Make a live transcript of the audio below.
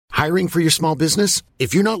Hiring for your small business?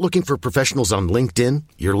 If you're not looking for professionals on LinkedIn,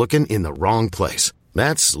 you're looking in the wrong place.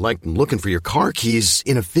 That's like looking for your car keys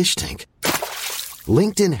in a fish tank.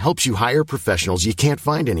 LinkedIn helps you hire professionals you can't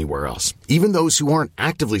find anywhere else, even those who aren't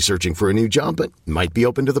actively searching for a new job but might be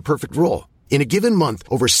open to the perfect role. In a given month,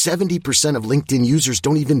 over 70% of LinkedIn users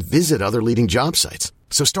don't even visit other leading job sites.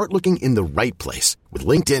 So start looking in the right place. With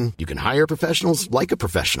LinkedIn, you can hire professionals like a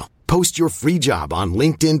professional. Post your free job on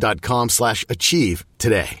linkedin.com/achieve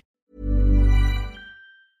today.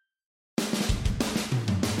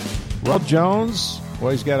 Ronald Jones, well,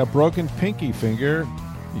 he's got a broken pinky finger.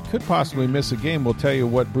 He could possibly miss a game. We'll tell you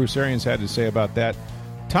what Bruce Arians had to say about that.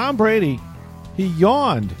 Tom Brady, he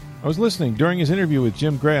yawned. I was listening during his interview with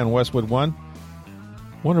Jim Gray on Westwood One.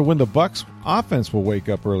 Wonder when the Bucs offense will wake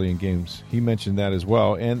up early in games. He mentioned that as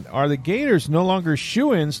well. And are the Gators no longer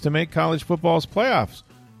shoo-ins to make college football's playoffs?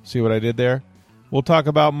 See what I did there? We'll talk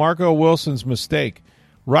about Marco Wilson's mistake.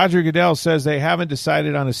 Roger Goodell says they haven't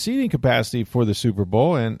decided on a seating capacity for the Super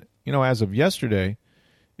Bowl. And, you know, as of yesterday,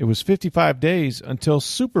 it was 55 days until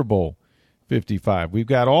Super Bowl 55. We've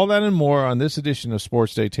got all that and more on this edition of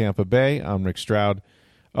Sports Day Tampa Bay. I'm Rick Stroud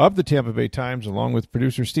of the Tampa Bay Times, along with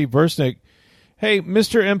producer Steve Versnick. Hey,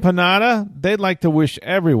 Mr. Empanada, they'd like to wish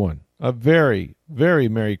everyone a very, very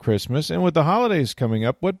Merry Christmas. And with the holidays coming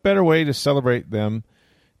up, what better way to celebrate them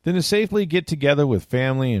than to safely get together with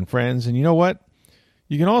family and friends? And you know what?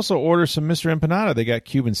 You can also order some Mr. Empanada. They got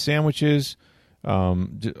Cuban sandwiches,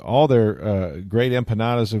 all their great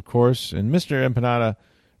empanadas, of course. And Mr. Empanada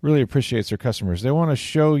really appreciates their customers. They want to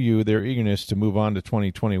show you their eagerness to move on to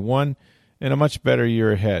 2021 and a much better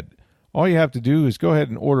year ahead. All you have to do is go ahead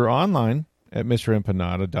and order online at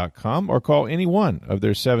MrEmpanada.com or call any one of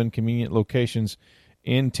their 7 convenient locations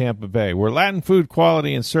in Tampa Bay. Where Latin food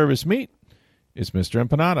quality and service meet is Mr.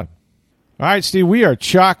 Empanada. All right, Steve, we are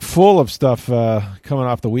chock full of stuff coming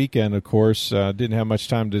off the weekend, of course. Didn't have much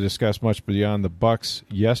time to discuss much beyond the Bucs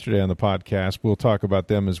yesterday on the podcast. We'll talk about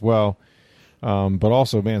them as well. But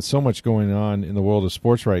also, man, so much going on in the world of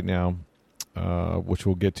sports right now, which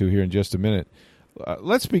we'll get to here in just a minute.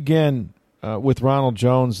 Let's begin with Ronald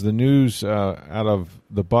Jones. The news out of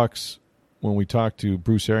the Bucs when we talked to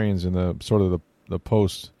Bruce Arians in the sort of the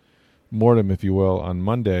post-mortem, if you will, on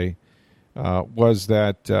Monday, was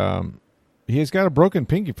that he has got a broken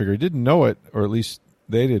pinky finger. He didn't know it, or at least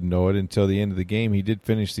they didn't know it until the end of the game. He did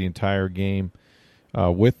finish the entire game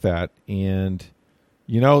with that. And,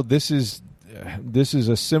 you know, this is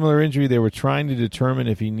a similar injury. They were trying to determine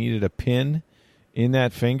if he needed a pin in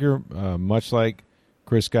that finger, much like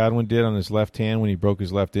Chris Godwin did on his left hand when he broke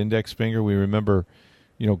his left index finger. We remember,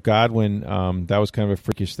 you know, Godwin, that was kind of a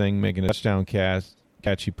freakish thing, making a touchdown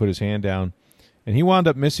catch. He put his hand down, and he wound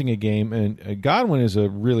up missing a game. And Godwin is a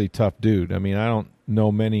really tough dude. I mean, I don't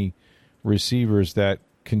know many receivers that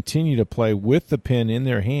continue to play with the pin in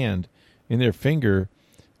their hand, in their finger,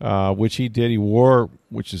 which he did. He wore,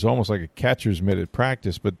 which is almost like a catcher's mitt at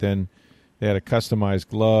practice, but then they had a customized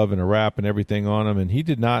glove and a wrap and everything on him, and he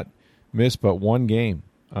did not miss but one game.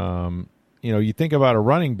 You know, you think about a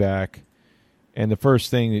running back, and the first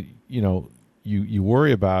thing that, you know, you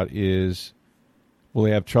worry about is, will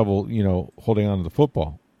they have trouble, you know, holding on to the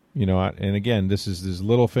football? You know, and again, this is his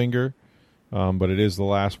little finger, but it is the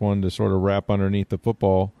last one to sort of wrap underneath the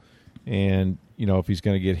football. And, you know, if he's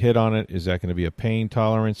going to get hit on it, is that going to be a pain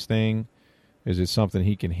tolerance thing? Is it something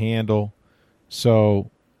he can handle? So,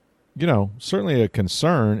 you know, certainly a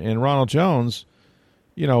concern. And Ronald Jones,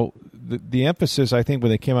 you know, the emphasis, I think,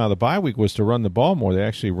 when they came out of the bye week was to run the ball more. They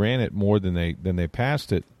actually ran it more than they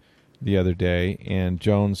passed it the other day, and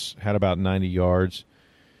Jones had about 90 yards.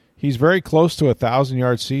 He's very close to a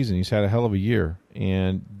 1,000-yard season. He's had a hell of a year,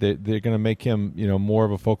 and they're going to make him, you know, more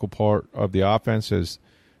of a focal part of the offense as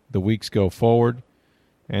the weeks go forward.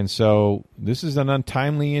 And so this is an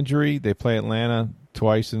untimely injury. They play Atlanta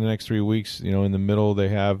twice in the next 3 weeks. You know, in the middle they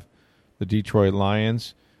have the Detroit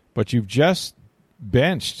Lions. But you've just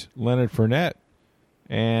benched Leonard Fournette.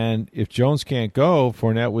 And if Jones can't go,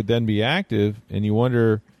 Fournette would then be active, and you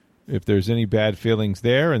wonder if there's any bad feelings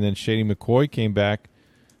there. And then Shady McCoy came back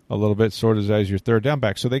a little bit, sort of as your third down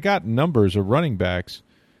back. So they got numbers of running backs.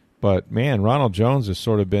 But, man, Ronald Jones has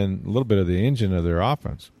sort of been a little bit of the engine of their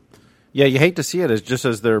offense. Yeah, you hate to see it, as just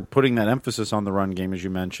as they're putting that emphasis on the run game, as you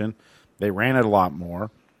mentioned. They ran it a lot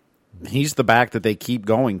more. He's the back that they keep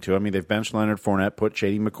going to. I mean, they've benched Leonard Fournette, put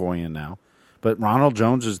Shady McCoy in now. But Ronald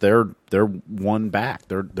Jones is their one back,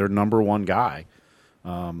 their number one guy.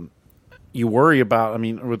 You worry about, I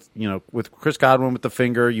mean, with Chris Godwin with the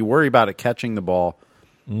finger, you worry about it catching the ball.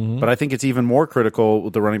 Mm-hmm. But I think it's even more critical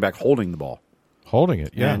with the running back holding the ball. Holding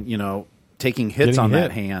it, yeah. And, you know, taking hits on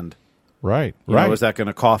that hand. Right. You know, is that going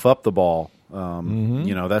to cough up the ball?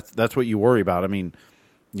 You know, that's what you worry about. I mean,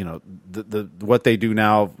 you know, the what they do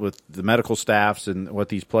now with the medical staffs and what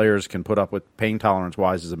these players can put up with pain tolerance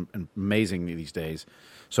wise is amazing these days.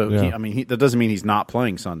 So that doesn't mean he's not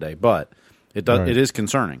playing Sunday, but it does. Right. It is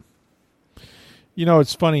concerning. You know,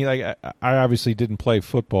 it's funny. Like I obviously didn't play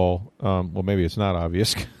football. Well, maybe it's not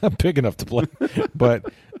obvious. I'm big enough to play,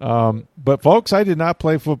 but folks, I did not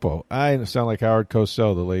play football. I sound like Howard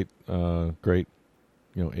Cosell, the late great,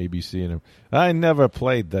 you know, ABC, and I never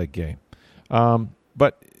played that game.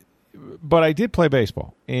 But I did play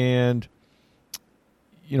baseball, and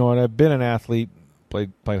you know, and I've been an athlete,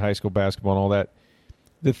 played high school basketball and all that.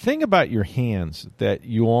 The thing about your hands that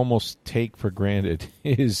you almost take for granted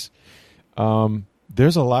is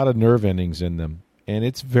there's a lot of nerve endings in them, and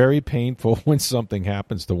it's very painful when something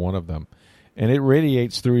happens to one of them, and it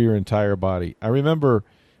radiates through your entire body. I remember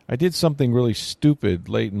I did something really stupid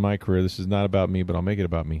late in my career. This is not about me, but I'll make it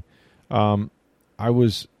about me.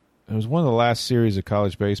 It was one of the last series of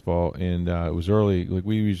college baseball, and it was early. Like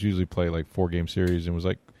we usually play like 4-game series, and it was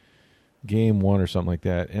like game 1 or something like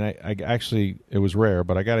that. And I actually, it was rare,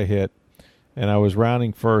 but I got a hit, and I was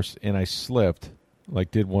rounding first, and I slipped,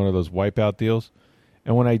 like did one of those wipeout deals.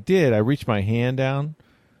 And when I did, I reached my hand down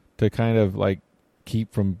to kind of like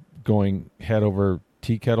keep from going head over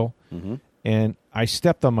tea kettle, and I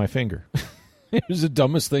stepped on my finger. It was the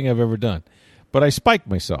dumbest thing I've ever done. But I spiked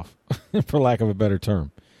myself, for lack of a better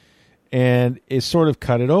term. And it sort of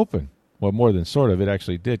cut it open. Well, more than sort of, it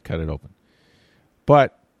actually did cut it open.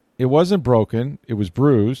 But it wasn't broken. It was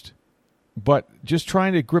bruised. But just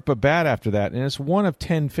trying to grip a bat after that, and it's one of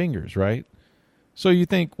 10 fingers, right? So you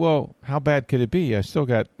think, well, how bad could it be? I still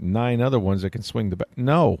got 9 other ones that can swing the bat.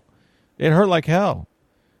 No. It hurt like hell.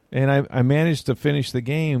 And I managed to finish the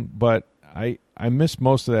game, but I missed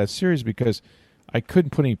most of that series because I couldn't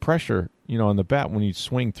put any pressure, you know, on the bat when you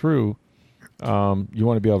swing through. You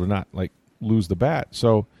want to be able to not, like, lose the bat.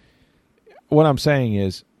 So what I'm saying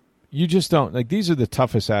is you just don't – like, these are the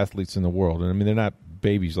toughest athletes in the world. And, I mean, they're not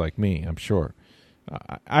babies like me, I'm sure.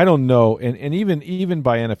 I don't know. And even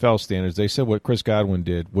by NFL standards, they said what Chris Godwin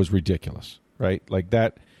did was ridiculous, right? Like,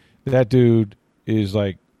 that dude is,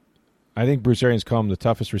 like – I think Bruce Arians called him the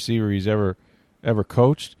toughest receiver he's ever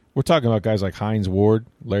coached. We're talking about guys like Hines Ward,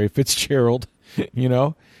 Larry Fitzgerald, you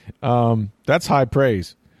know. That's high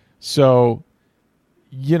praise. So –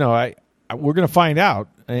 you know, we're going to find out,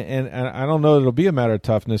 and I don't know that it'll be a matter of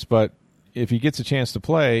toughness, but if he gets a chance to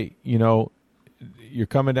play, you know, you're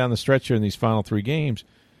coming down the stretch here in these final 3 games,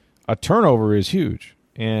 a turnover is huge.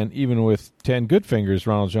 And even with 10 good fingers,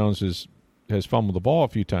 Ronald Jones has fumbled the ball a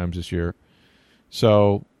few times this year.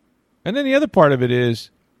 So, and then the other part of it is,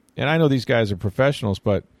 and I know these guys are professionals,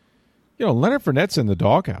 but, you know, Leonard Fournette's in the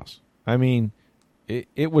doghouse. I mean,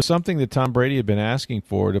 it was something that Tom Brady had been asking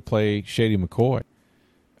for to play Shady McCoy.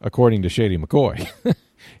 According to Shady McCoy,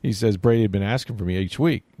 he says Brady had been asking for me each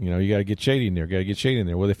week. You know, you got to get Shady in there. Got to get Shady in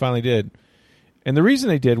there. Well, they finally did, and the reason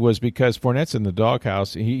they did was because Fournette's in the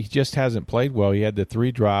doghouse. He just hasn't played well. He had the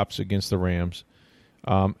 3 drops against the Rams,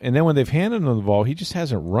 and then when they've handed him the ball, he just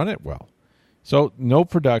hasn't run it well. So no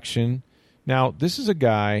production. Now this is a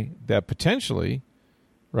guy that potentially,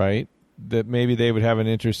 right, that maybe they would have an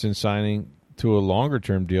interest in signing to a longer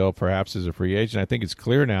term deal, perhaps as a free agent. I think it's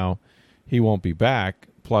clear now he won't be back.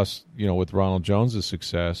 Plus, you know, with Ronald Jones'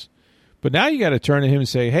 success. But now you got to turn to him and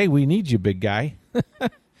say, hey, we need you, big guy.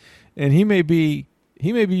 And he may be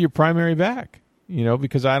your primary back, you know,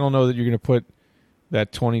 because I don't know that you're going to put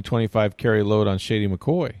that 20-25 carry load on Shady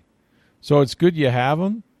McCoy. So it's good you have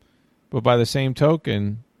him, but by the same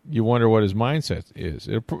token, you wonder what his mindset is.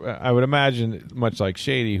 I would imagine much like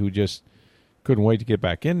Shady, who just couldn't wait to get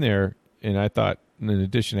back in there, and I thought in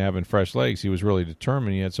addition to having fresh legs, he was really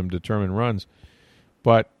determined. He had some determined runs.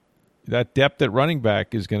 But that depth at running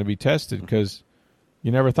back is going to be tested because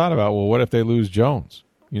you never thought about, well, what if they lose Jones?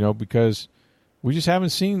 You know, because we just haven't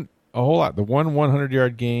seen a whole lot. The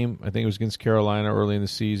 100-yard game, I think it was against Carolina early in the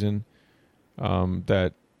season,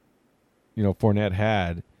 that, you know, Fournette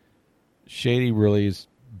had. Shady really has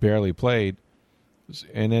barely played.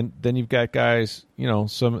 And then you've got guys, you know,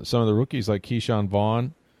 some of the rookies like Keyshawn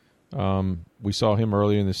Vaughn. We saw him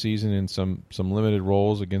earlier in the season in some limited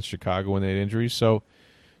roles against Chicago when they had injuries. So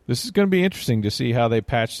this is going to be interesting to see how they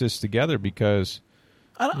patch this together because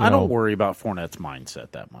I don't worry about Fournette's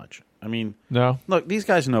mindset that much. I mean, no. Look, these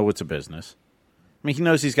guys know it's a business. I mean, he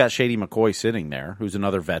knows he's got Shady McCoy sitting there, who's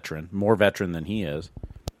another veteran, more veteran than he is.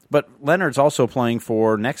 But Leonard's also playing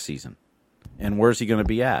for next season. And where's he going to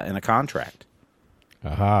be at in a contract?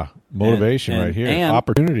 Aha. Motivation right here.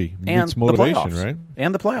 Opportunity meets motivation, right?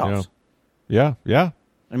 And the playoffs. Yeah.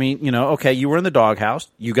 I mean, okay, you were in the doghouse.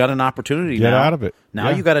 You got an opportunity Get now. out of it. Now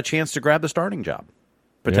you got a chance to grab the starting job,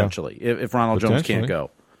 potentially, if Ronald Jones can't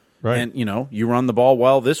go. Right. And, you run the ball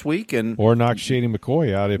well this week. Or knock Shady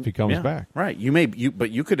McCoy out if he comes back. Right.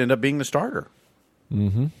 But you could end up being the starter.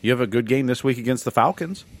 Mm-hmm. You have a good game this week against the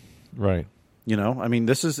Falcons. Right. I mean,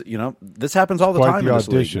 this is, this happens all the time in this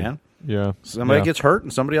league, man. Yeah. Somebody gets hurt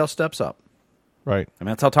and somebody else steps up. Right. And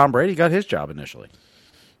that's how Tom Brady got his job initially.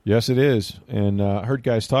 Yes, it is. And I heard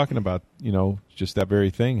guys talking about, just that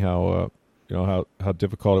very thing, how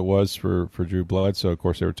difficult it was for Drew Bledsoe. Of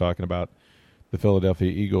course, they were talking about the Philadelphia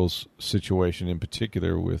Eagles situation in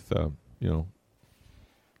particular with, Jalen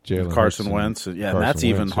Carson Wentz. Yeah, and that's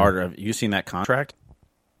even harder. Have you seen that contract?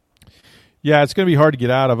 Yeah, it's going to be hard to get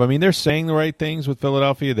out of. I mean, they're saying the right things with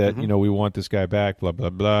Philadelphia that, we want this guy back, blah, blah,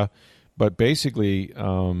 blah. But basically,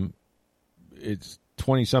 it's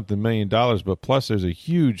 $20-something million, but plus there's a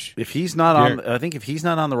huge. If he's not on, I think if he's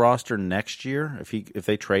not on the roster next year, if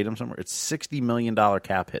they trade him somewhere, it's $60 million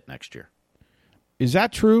cap hit next year. Is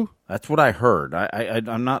that true? That's what I heard.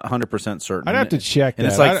 I'm not 100% certain. I'd have to check that.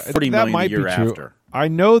 And it's like $40 million might a year be true. after. I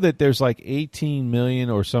know that there's like $18 million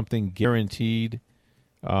or something guaranteed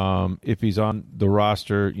if he's on the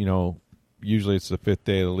roster. Usually it's the 5th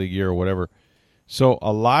day of the league year or whatever. So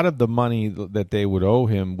a lot of the money that they would owe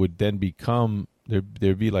him would then become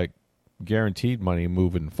there'd be like guaranteed money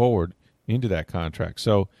moving forward into that contract.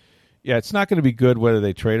 So yeah, it's not going to be good whether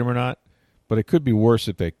they trade him or not, but it could be worse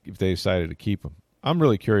if they decided to keep him. I'm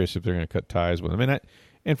really curious if they're going to cut ties with him.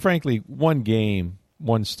 And frankly, one game,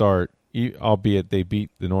 one start, albeit they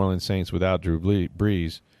beat the New Orleans Saints without Drew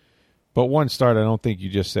Brees, but one start, I don't think you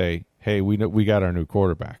just say, "Hey, we got our new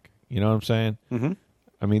quarterback." You know what I'm saying? Mm-hmm.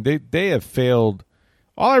 I mean, they have failed.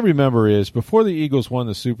 All I remember is before the Eagles won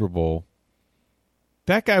the Super Bowl,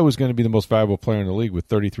 that guy was going to be the most valuable player in the league with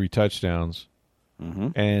 33 touchdowns. Mm-hmm.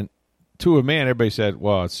 And to a man, everybody said,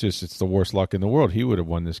 well, it's the worst luck in the world. He would have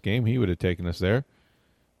won this game. He would have taken us there,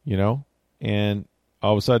 And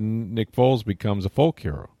all of a sudden, Nick Foles becomes a folk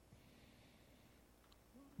hero.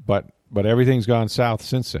 But everything's gone south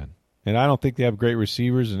since then. And I don't think they have great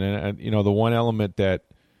receivers. And the one element that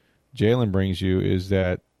Jalen brings you is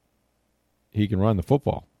that he can run the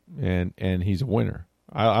football, and he's a winner.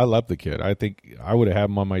 I love the kid. I think I would have had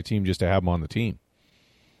him on my team just to have him on the team.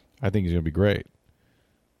 I think he's going to be great.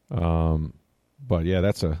 But yeah,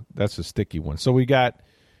 that's a sticky one. So we got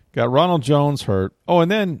Ronald Jones hurt. Oh,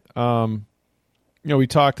 and then we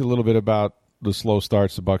talked a little bit about the slow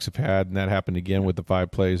starts the Bucs have had, and that happened again with the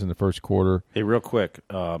 5 plays in the first quarter. Hey, real quick,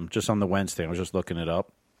 just on the Wentz thing, I was just looking it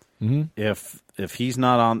up. Mm-hmm. If he's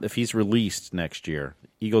not on, if he's released next year,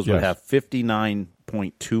 Eagles would have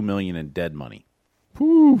 $59.2 million in dead money.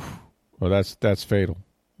 Whew. Well, that's fatal.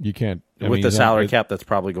 You can't with the salary cap. That's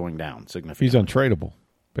probably going down significantly. He's untradeable,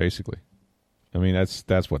 basically. I mean,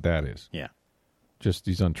 that's what that is. Yeah, just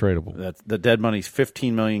he's untradeable. That's the dead money's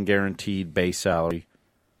 $15 million guaranteed base salary.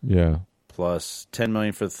 Yeah. Plus $10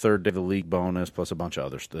 million for the third day of the league bonus, plus a bunch of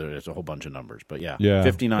others. There's a whole bunch of numbers, but yeah, $59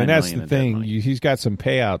 million. And that's the thing. He's got some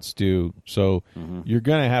payouts due, so you're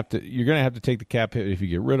gonna have to take the cap hit if you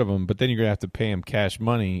get rid of him. But then you're gonna have to pay him cash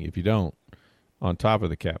money if you don't, on top of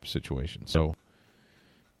the cap situation. So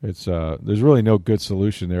it's there's really no good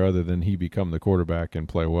solution there other than he become the quarterback and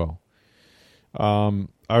play well. I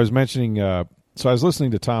was mentioning, so I was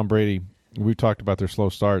listening to Tom Brady. We talked about their slow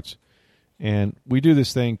starts. And we do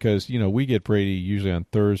this thing because, we get Brady usually on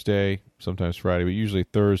Thursday, sometimes Friday, but usually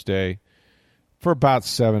Thursday for about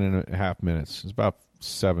 7.5 minutes. It's about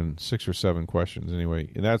 6 or 7 questions anyway.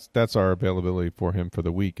 And that's our availability for him for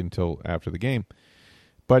the week until after the game.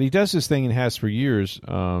 But he does this thing and has for years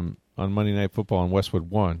on Monday Night Football on Westwood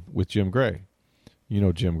One with Jim Gray. You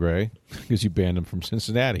know Jim Gray because you banned him from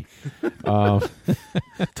Cincinnati.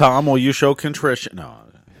 Tom, will you show contrition? No,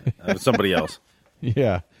 that was somebody else.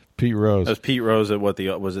 Yeah. Pete Rose. That was Pete Rose at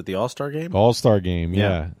was it the All-Star game? All-Star game,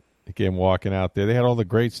 yeah. They came walking out there. They had all the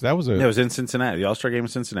greats. It was in Cincinnati. The All-Star game in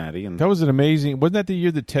Cincinnati. And that was an amazing. Wasn't that the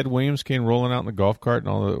year that Ted Williams came rolling out in the golf cart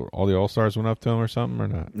and all the All-Stars went up to him or something or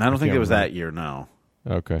not? I don't think it was that year, no.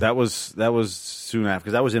 Okay. That was soon after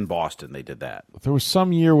because that was in Boston. They did that. There was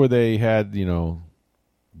some year where they had, I don't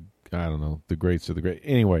know, the greats of the great.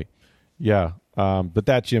 Anyway, yeah. But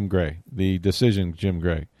that Jim Gray, the decision Jim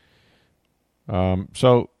Gray.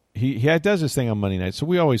 So he does this thing on Monday night, so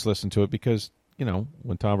we always listen to it because,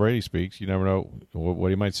 when Tom Brady speaks, you never know what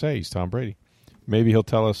he might say. He's Tom Brady. Maybe he'll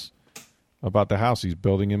tell us about the house he's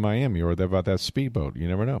building in Miami or about that speedboat. You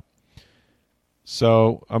never know.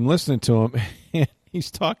 So I'm listening to him, and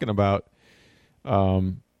he's talking about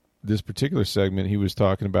this particular segment. He was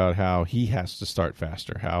talking about how he has to start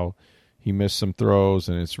faster, how he missed some throws,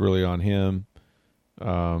 and it's really on him,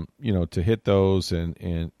 to hit those.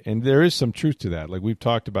 And there is some truth to that. Like we've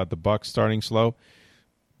talked about the Bucs starting slow.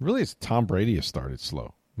 Really, it's Tom Brady has started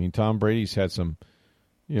slow. I mean, Tom Brady's had some,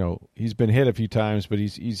 he's been hit a few times, but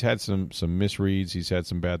he's had some misreads. He's had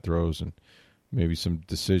some bad throws and maybe some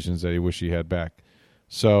decisions that he wished he had back.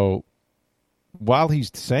 So while he's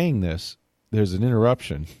saying this, there's an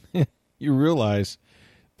interruption. You realize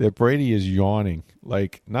that Brady is yawning,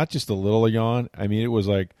 like not just a little yawn. I mean, it was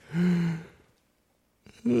like,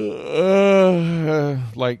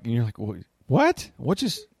 like you're like, what? What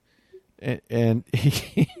just? And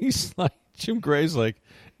he's like, Jim Gray's like,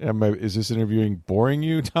 is this interviewing boring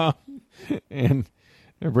you, Tom? And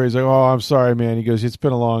Brady's like, oh, I'm sorry, man. He goes, it's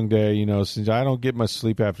been a long day, since I don't get much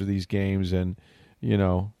sleep after these games, and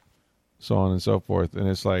so on and so forth. And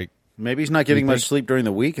it's like, maybe he's not getting much sleep during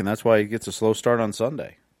the week, and that's why he gets a slow start on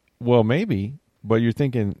Sunday. Well, maybe, but you're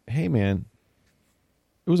thinking, hey, man,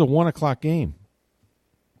 it was a 1:00 game,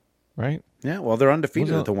 right? Yeah, well, they're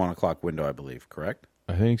undefeated at the 1:00 window, I believe, correct?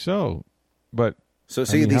 I think so. But so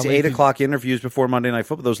see, these 8:00 interviews before Monday Night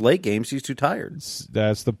Football, those late games, he's too tired.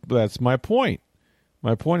 That's my point.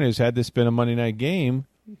 My point is, had this been a Monday night game,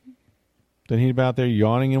 then he'd be out there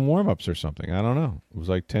yawning in warm-ups or something. I don't know. It was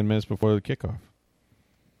like 10 minutes before the kickoff.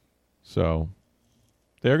 So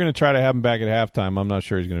they're going to try to have him back at halftime. I'm not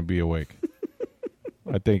sure he's going to be awake.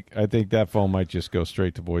 I think that phone might just go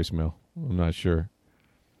straight to voicemail. I'm not sure.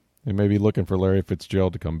 They may be looking for Larry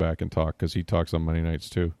Fitzgerald to come back and talk because he talks on Monday nights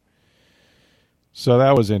too. So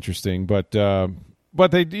that was interesting. But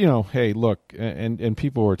they, hey, look, and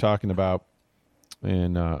people were talking about,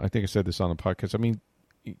 and I think I said this on the podcast. I mean,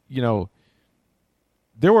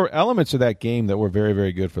 there were elements of that game that were very,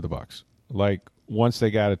 very good for the Bucs. Like once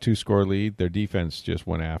they got a 2-score lead, their defense just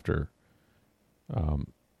went after,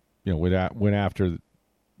 went after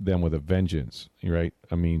them with a vengeance. Right?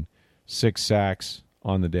 I mean, 6 sacks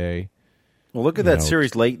on the day. Well, look at that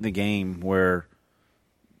series late in the game where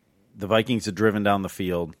the Vikings had driven down the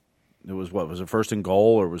field. It was it first and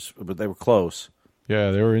goal, but they were close.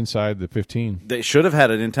 Yeah, they were inside the 15. They should have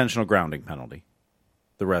had an intentional grounding penalty.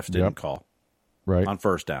 The refs didn't call. Right. On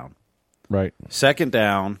first down. Right. Second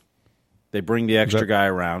down, they bring the extra guy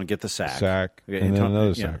around and get the sack. And then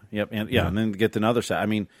another sack. Yep. And then get another sack. I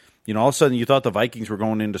mean, all of a sudden you thought the Vikings were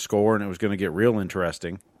going in to score and it was going to get real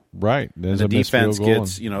interesting. Right. And the defense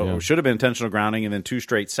gets, should have been intentional grounding and then 2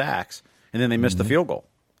 straight sacks, and then they missed the field goal.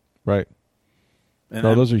 Right. And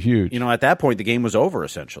those are huge. At that point, the game was over,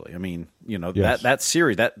 essentially. I mean, that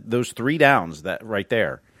series, those 3 downs that right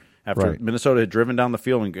there, after Minnesota had driven down the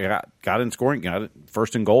field and got in scoring, got it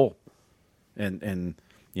first and goal. And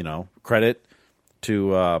credit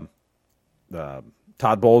to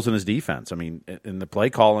Todd Bowles and his defense. I mean, in the play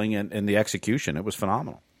calling and the execution, it was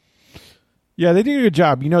phenomenal. Yeah, they did a good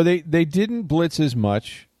job. They didn't blitz as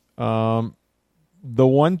much. The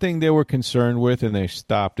one thing they were concerned with, and they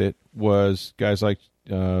stopped it, was guys like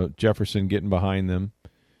Jefferson getting behind them,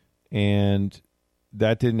 and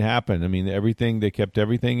that didn't happen. I mean, they kept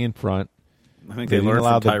everything in front. I think they learned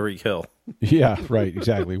from Tyreek Hill. Yeah, right,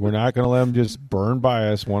 exactly. We're not going to let them just burn by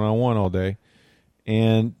us one-on-one all day.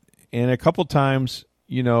 And a couple times,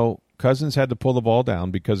 Cousins had to pull the ball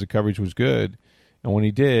down because the coverage was good, and when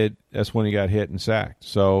he did, that's when he got hit and sacked.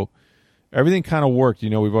 So everything kind of worked.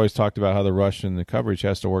 We've always talked about how the rush and the coverage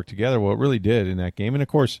has to work together. Well, it really did in that game. And, of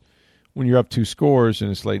course, when you're up 2 scores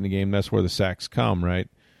and it's late in the game, that's where the sacks come, right?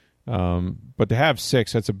 But to have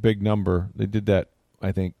 6, that's a big number. They did that,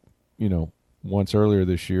 I think, once earlier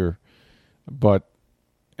this year. And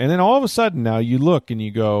then all of a sudden now you look and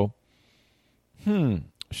you go,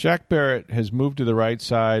 Shaq Barrett has moved to the right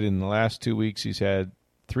side. In the last 2 weeks, he's had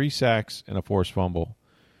 3 sacks and a forced fumble.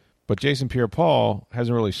 But Jason Pierre-Paul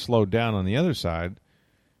hasn't really slowed down on the other side,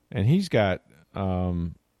 and he's got like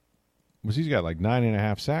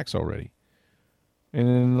 9.5 sacks already. And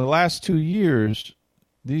in the last 2 years,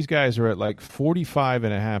 these guys are at like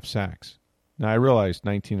 45.5 sacks. Now, I realize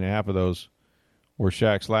 19.5 of those were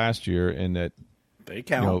Shaq's last year, and that they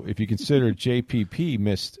count. If you consider JPP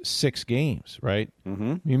missed 6 games, right?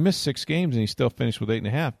 Mm-hmm. He missed 6 games, and he still finished with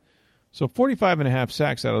 8.5. So 45.5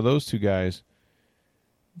 sacks out of those 2 guys.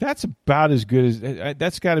 That's about as good as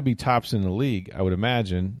that's got to be tops in the league, I would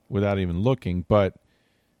imagine, without even looking. But,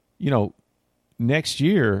 next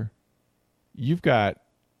year, you've got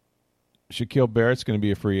Shaquille Barrett's going to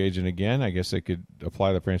be a free agent again. I guess they could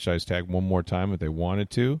apply the franchise tag one more time if they wanted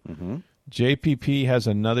to. Mm-hmm. JPP has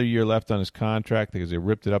another year left on his contract because they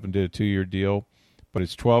ripped it up and did a 2-year deal, but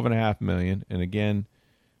it's $12.5 million. And again,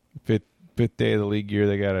 if fifth day of the league year,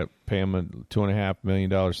 they got to pay him a $2.5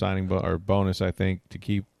 million signing or bonus, I think, to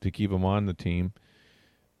keep him on the team.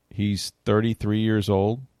 He's 33 years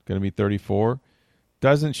old, going to be 34.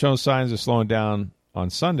 Doesn't show signs of slowing down on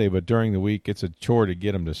Sunday, but during the week, it's a chore to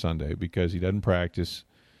get him to Sunday because he doesn't practice.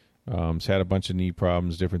 He's had a bunch of knee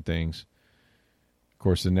problems, different things. Of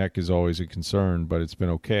course, the neck is always a concern, but it's been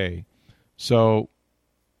okay. So,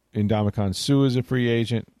 Ndamukong Suh is a free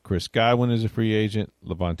agent. Chris Godwin is a free agent.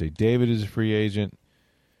 Levante David is a free agent.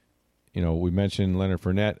 You know, we mentioned Leonard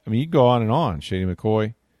Fournette. I mean, you go on and on. Shady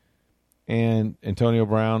McCoy and Antonio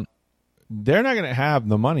Brown. They're not going to have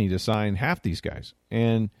the money to sign half these guys,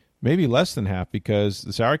 and maybe less than half because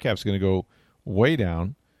the salary cap is going to go way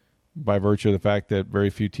down by virtue of the fact that very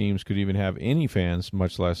few teams could even have any fans,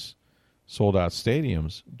 much less sold-out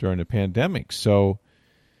stadiums during the pandemic. So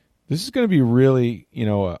this is going to be really, you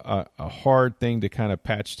know, a hard thing to kind of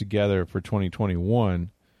patch together for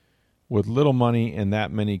 2021 with little money and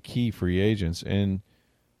that many key free agents. And,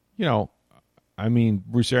 you know, I mean,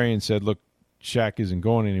 Bruce Arians said, look, Shaq isn't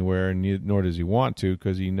going anywhere, and nor does he want to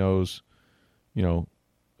because he knows, you know,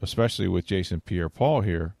 especially with Jason Pierre-Paul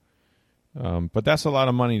here. But that's a lot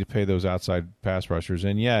of money to pay those outside pass rushers,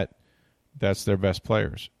 and yet that's their best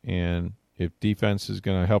players. And if defense is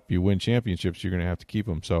going to help you win championships, you're going to have to keep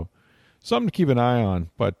them. So something to keep an eye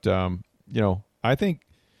on. But, you know, I think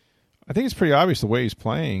it's pretty obvious the way he's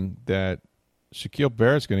playing that Shaquille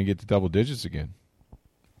Barrett's going to get to double digits again,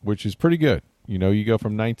 which is pretty good. You know, you go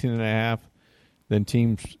from 19.5, then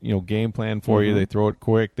teams, you know, game plan for you. They throw it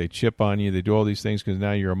quick. They chip on you. They do all these things because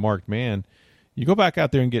now you're a marked man. You go back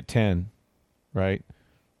out there and get 10, right?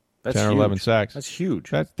 That's 10 or huge. 11 sacks. That's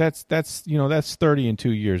huge. That's you know, that's 30 in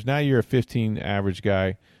 2 years. Now you're a 15 average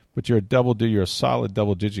guy, but you're a solid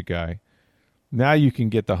double digit guy. Now you can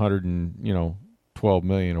get the 112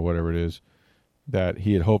 million or whatever it is that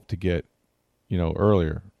he had hoped to get, you know,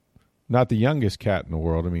 earlier. Not the youngest cat in the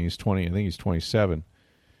world. I mean, he's 20. I think he's 27,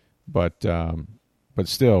 but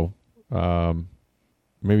still,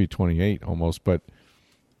 maybe 28 almost. But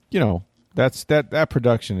you know, that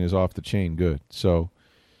production is off the chain good. So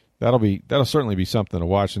that'll certainly be something to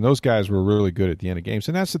watch. And those guys were really good at the end of games.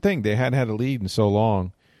 And that's the thing; they hadn't had a lead in so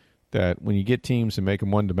long that when you get teams and make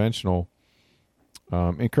them one dimensional,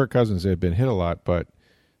 and Kirk Cousins had been hit a lot, but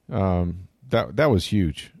that was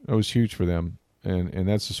huge. That was huge for them. And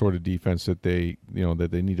that's the sort of defense that they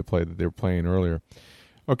need to play that they were playing earlier.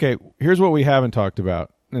 Okay, here's what we haven't talked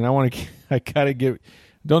about, and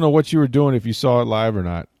don't know what you were doing if you saw it live or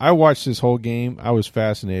not. I watched this whole game. I was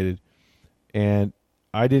fascinated, and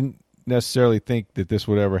I didn't necessarily think that this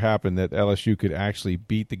would ever happen, that LSU could actually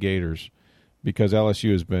beat the Gators, because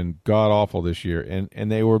LSU has been god-awful this year,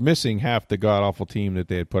 and they were missing half the god-awful team that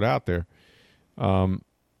they had put out there. And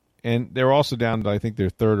they were also down to, I think, their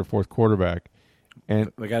third or fourth quarterback.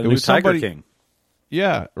 And they got a new Tiger King.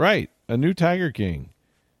 Yeah, right. A new Tiger King.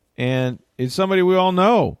 And it's somebody we all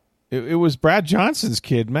know. It was Brad Johnson's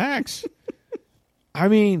kid, Max. I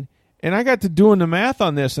mean, and I got to doing the math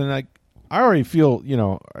on this, and I already feel, you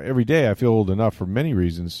know, every day I feel old enough for many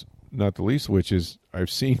reasons, not the least of which is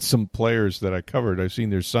I've seen some players that I covered. I've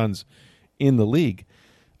seen their sons in the league.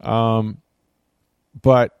 But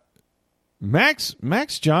Max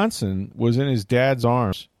Johnson was in his dad's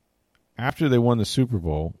arms after they won the Super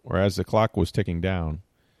Bowl, or as the clock was ticking down.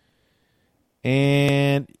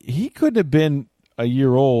 And he couldn't have been a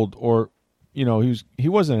year old, or, you know, he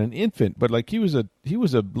wasn't an infant, but like he was a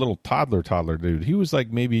little toddler dude. He was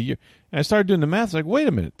like maybe a year. And I started doing the math, like, wait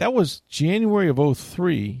a minute, that was January of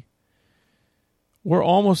 2003. We're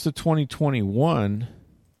almost to 2021.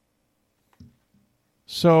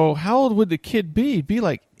 So how old would the kid be? He'd be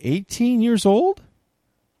like 18 years old?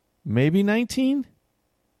 Maybe 19?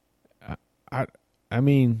 I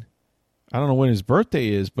mean, I don't know when his birthday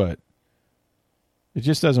is, but it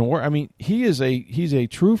just doesn't work. I mean, he's a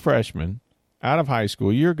true freshman out of high school.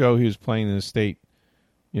 A year ago, he was playing in the state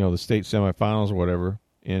semifinals or whatever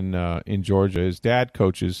in Georgia. His dad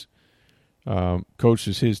coaches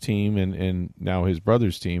his team and now his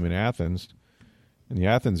brother's team in Athens, in the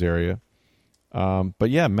Athens area. But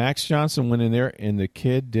yeah, Max Johnson went in there, and the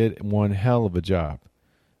kid did one hell of a job.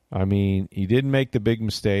 I mean, he didn't make the big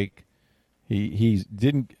mistake. He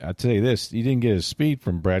didn't. I'll tell you this: he didn't get his speed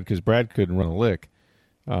from Brad, because Brad couldn't run a lick.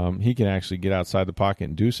 He can actually get outside the pocket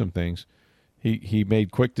and do some things. He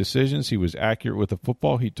made quick decisions. He was accurate with the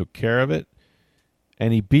football. He took care of it,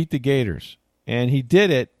 and he beat the Gators. And he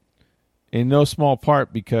did it in no small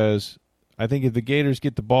part because I think if the Gators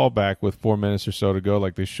get the ball back with 4 minutes or so to go,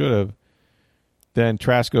 like they should have, then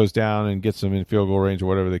Trask goes down and gets them in field goal range or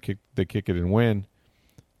whatever. They kick it and win.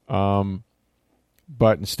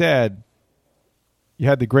 But instead, you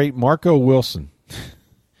had the great Marco Wilson.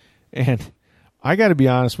 And I got to be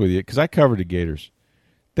honest with you, because I covered the Gators.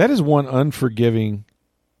 That is one unforgiving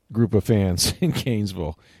group of fans in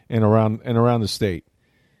Gainesville and around the state.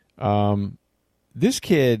 This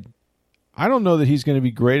kid, I don't know that he's going to be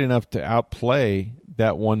great enough to outplay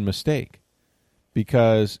that one mistake,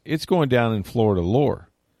 because it's going down in Florida lore.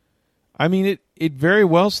 I mean, it very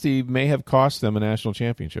well, Steve, may have cost them a national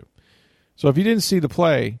championship. So if you didn't see the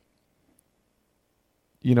play,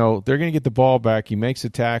 they're going to get the ball back. He makes a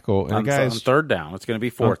tackle. And on third down. It's going to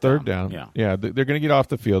be fourth down. Yeah, they're going to get off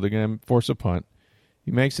the field. They're going to force a punt.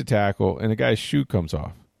 He makes a tackle, and the guy's shoe comes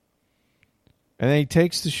off. And then he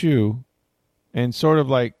takes the shoe and sort of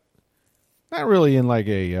like, not really in like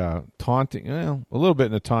a taunting, a little bit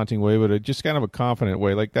in a taunting way, but just kind of a confident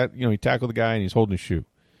way. Like that, he tackled the guy and he's holding his shoe.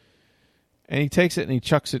 And he takes it and he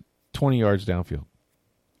chucks it 20 yards downfield.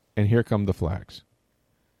 And here come the flags.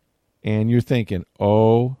 And you're thinking,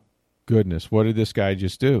 oh, goodness, what did this guy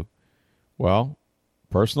just do? Well,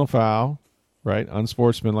 personal foul, right?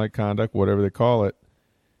 Unsportsmanlike conduct, whatever they call it.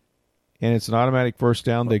 And it's an automatic first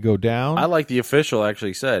down. They go down. I like the official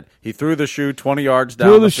actually said he threw the shoe 20 yards down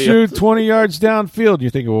the field. Threw the shoe 20 yards downfield.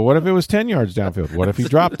 You're thinking, well, what if it was 10 yards downfield? What if he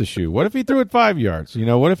dropped the shoe? What if he threw it 5 yards?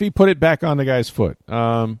 What if he put it back on the guy's foot?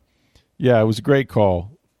 Yeah, it was a great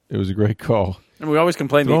call. It was a great call. And we always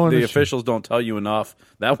complain the officials don't tell you enough.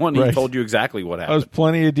 That one, he told you exactly what happened. That was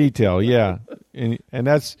plenty of detail, yeah. and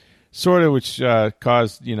that's sort of which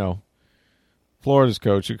caused, Florida's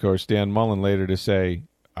coach, of course, Dan Mullen, later to say,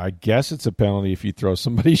 I guess it's a penalty if you throw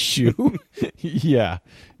somebody's shoe. Yeah,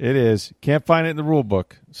 it is. Can't find it in the rule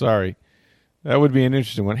book. Sorry. That would be an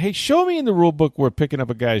interesting one. Hey, show me in the rule book where picking up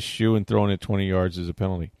a guy's shoe and throwing it 20 yards is a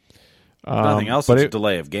penalty. Nothing else is a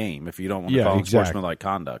delay of game if you don't want to call it sportsmanlike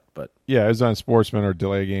conduct. But yeah, it was on sportsman or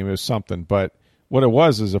delay game. It was something. But what it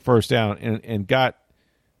was is a first down and got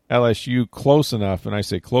LSU close enough, and I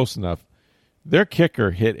say close enough, their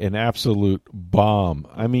kicker hit an absolute bomb.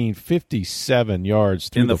 I mean, 57 yards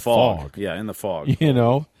through the fog. Yeah, in the fog.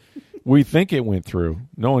 We think it went through.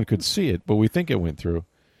 No one could see it, but we think it went through.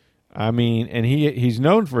 I mean, and he's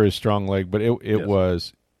known for his strong leg, but it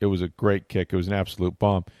was a great kick. It was an absolute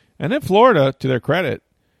bomb. And then Florida, to their credit,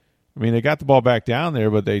 I mean, they got the ball back down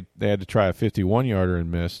there, but they had to try a 51-yarder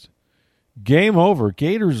and missed. Game over.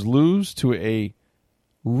 Gators lose to a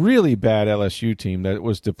really bad LSU team that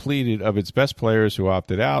was depleted of its best players who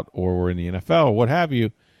opted out or were in the NFL or what have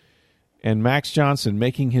you. And Max Johnson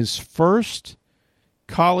making his first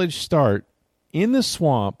college start in the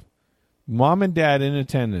swamp, mom and dad in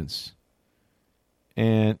attendance.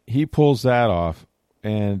 And he pulls that off.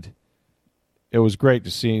 And it was great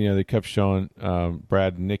to see. They kept showing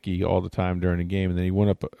Brad and Nikki all the time during the game, and then he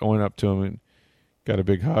went up to him and got a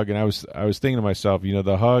big hug. And I was thinking to myself,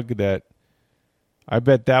 the hug that I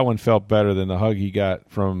bet that one felt better than the hug he got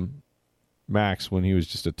from Max when he was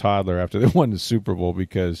just a toddler after they won the Super Bowl.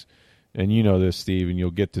 Because, and you know this, Steve, and you'll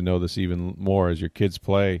get to know this even more as your kids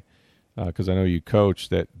play, because I know you coach,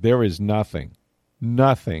 that there is nothing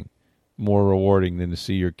more rewarding than to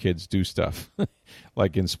see your kids do stuff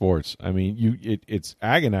like in sports. I mean, it's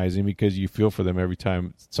agonizing because you feel for them every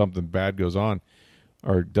time something bad goes on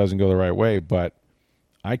or doesn't go the right way. But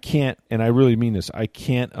I can't, and I really mean this, I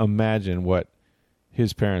can't imagine what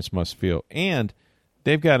his parents must feel. And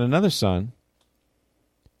they've got another son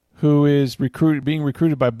who is being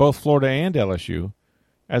recruited by both Florida and LSU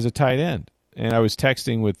as a tight end. And I was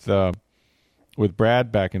texting with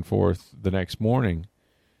Brad back and forth the next morning.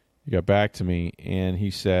 He got back to me, and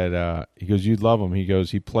he said, he goes, you'd love him. He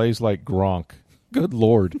goes, he plays like Gronk. Good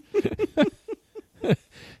Lord.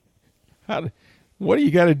 What do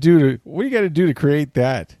you got to do to create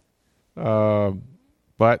that?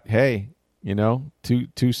 But hey,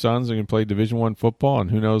 two sons are going to play Division I football,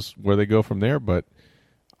 and who knows where they go from there. But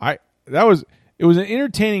it was an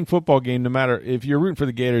entertaining football game. No matter if you're rooting for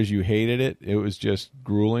the Gators, you hated it. It was just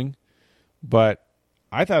grueling. But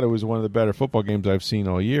I thought it was one of the better football games I've seen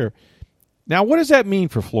all year. Now, what does that mean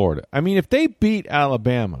for Florida? I mean, if they beat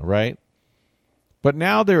Alabama, right? But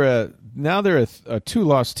now they're a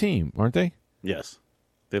two-loss team, aren't they? Yes,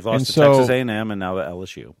 they've lost to Texas A&M and now to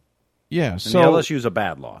LSU. Yeah, and the LSU is a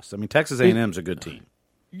bad loss. I mean, Texas A&M is a good team.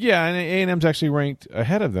 Yeah, and A&M's actually ranked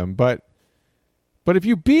ahead of them. But if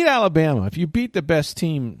you beat Alabama, if you beat the best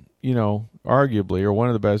team, arguably, or one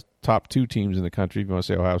of the best top two teams in the country, if you want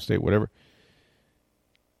to say Ohio State, whatever.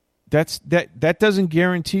 That doesn't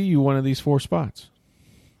guarantee you one of these four spots.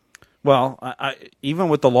 Well, even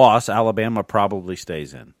with the loss, Alabama probably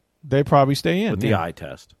stays in. They probably stay in with the eye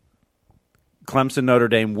test. Clemson, Notre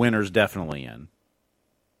Dame, winners definitely in.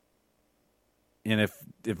 And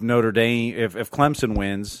if Notre Dame, if Clemson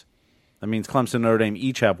wins, that means Clemson and Notre Dame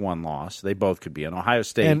each have one loss. They both could be in. Ohio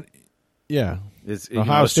State, And yeah, is,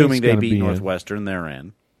 Ohio assuming State's they gonna beat be in. Northwestern, they're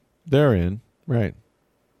in. They're in, right.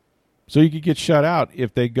 So you could get shut out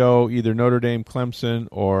if they go either Notre Dame, Clemson,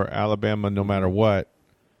 or Alabama, no matter what.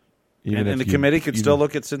 And the committee could still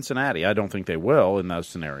look at Cincinnati. I don't think they will in those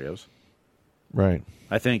scenarios. Right.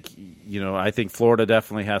 I think Florida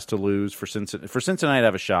definitely has to lose for Cincinnati to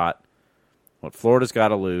have a shot. What Florida's got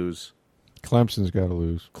to lose. Clemson's got to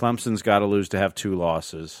lose. Clemson's got to lose to have 2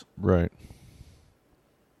 losses. Right.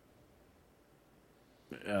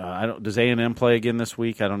 Does A&M play again this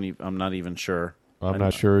week? I'm not even sure. I'm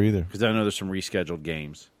not sure either. Because I know there's some rescheduled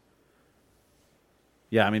games.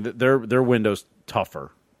 Yeah, I mean their window's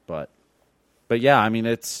tougher, but yeah, I mean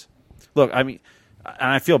and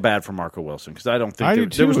I feel bad for Marco Wilson because I don't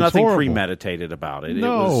think there was nothing premeditated about it.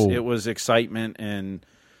 No. It was excitement and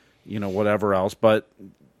whatever else, but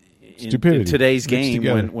stupidity in today's mixed game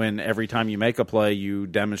together. when every time you make a play you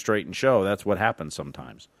demonstrate and show, that's what happens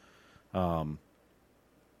sometimes.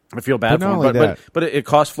 I feel bad But for not him, only that. but it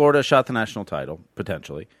cost Florida a shot at the national title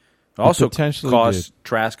potentially. It also potentially cost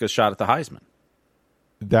Trask a shot at the Heisman.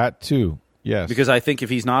 That too, yes. Because I think if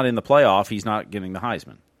he's not in the playoff, he's not getting the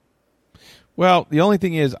Heisman. Well, the only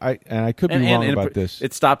thing is, I could be wrong about this.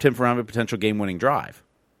 It stopped him from having a potential game-winning drive.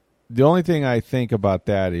 The only thing I think about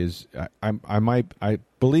that is I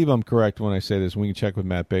believe I'm correct when I say this. We can check with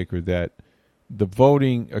Matt Baker that the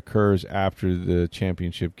voting occurs after the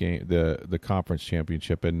championship game, the conference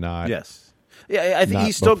championship, and not. Yes. Yeah, I think not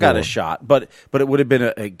he's still got a before. shot, but it would have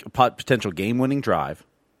been a potential game-winning drive.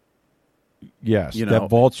 Yes, that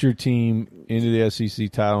vaults your team into the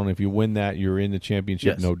SEC title, and if you win that, you're in the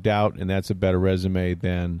championship, Yes. no doubt, and that's a better resume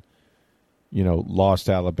than, lost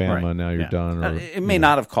to Alabama, Right. and now you're Yeah. done. Or, It may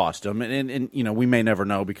not have cost him, and we may never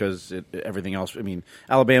know because everything else. I mean,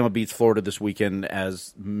 Alabama beats Florida this weekend,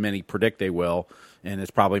 as many predict they will, and it's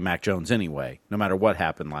probably Mac Jones anyway, no matter what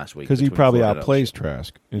happened last week. because he between probably Florida and outplays LSU.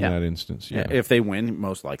 Trask in Yeah. that instance. Yeah. If they win,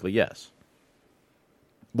 most likely, yes.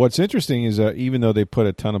 What's interesting is even though they put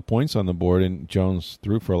a ton of points on the board and Jones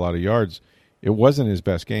threw for a lot of yards, it wasn't his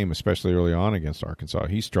best game, especially early on against Arkansas.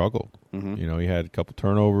 He struggled. Mm-hmm. He had a couple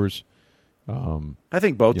turnovers. I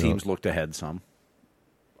think both teams looked ahead some.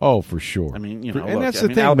 Oh, for sure. I mean, and that's the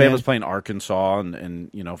thing, Alabama's man. playing Arkansas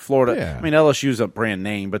and Florida. Yeah. I mean, LSU's a brand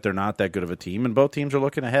name, but they're not that good of a team, and both teams are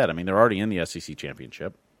looking ahead. I mean, they're already in the SEC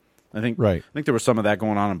championship. Right. I think there was some of that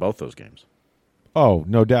going on in both those games. Oh,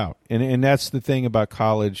 no doubt. And that's the thing about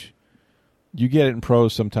college. You get it in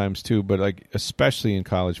pros sometimes too, but especially in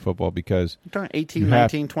college football because You're talking 18, You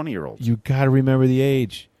 19, 20-year-olds. you got to remember the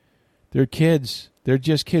age. They're kids. They're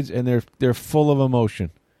just kids, and they're full of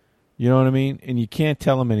emotion. You know what I mean? And you can't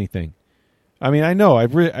tell them anything. I mean, I know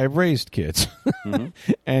I've raised kids,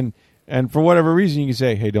 and for whatever reason, you can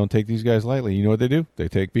say, "Hey, don't take these guys lightly." You know what they do? They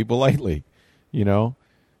take people lightly.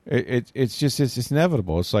 It's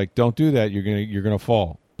inevitable. It's like, don't do that. You're gonna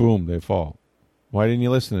fall. Boom, they fall. Why didn't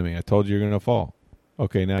you listen to me? I told you you're gonna fall.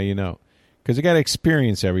 Okay, now you know, because they got to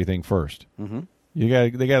experience everything first. Mm-hmm. They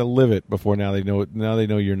got to live it before now they know it. Now they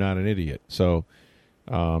know you're not an idiot. So,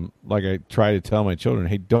 like I try to tell my children,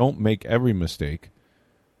 hey, don't make every mistake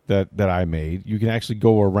that I made. You can actually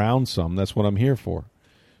go around some. That's what I'm here for.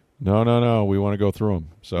 No. We want to go through them.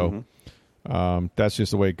 So that's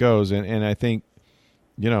just the way it goes. And I think,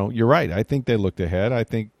 you're right. I think they looked ahead. I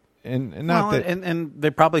think, and they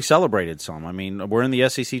probably celebrated some. I mean, we're in the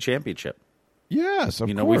SEC championship. Yes, of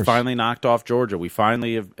course. We finally knocked off Georgia. We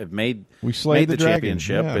finally have made slayed the dragon.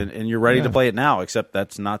 championship, Yeah. and you're ready to play it now. Except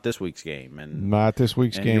that's not this week's game, and not this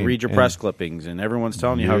week's and game. You read your press clippings, and everyone's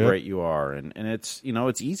telling you how Yep. great you are, and it's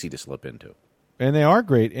it's easy to slip into. And they are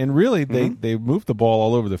great. And really, they moved the ball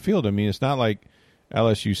all over the field. I mean, it's not like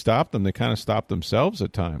LSU stopped them. They kind of stopped themselves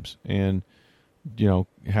at times, and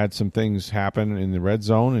had some things happen in the red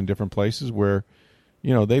zone in different places where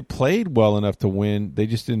they played well enough to win. They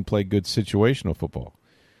just didn't play good situational football.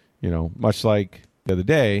 Much like the other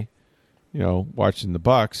day, watching the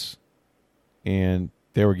Bucks, and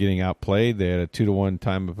they were getting outplayed. They had a 2-1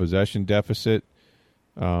 time of possession deficit.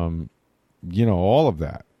 All of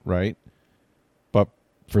that, right? But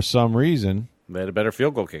for some reason, They had a better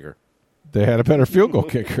field goal kicker. they had a better field goal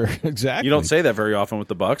kicker. Exactly. You don't say that very often with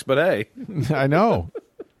the Bucks, but hey, I know.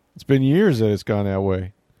 It's been years that it's gone that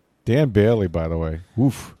way. Dan Bailey, by the way.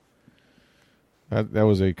 Oof. That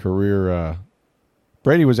was a career.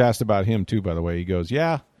 Brady was asked about him, too, by the way. He goes,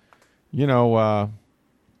 yeah, you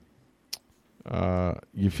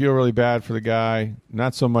feel really bad for the guy.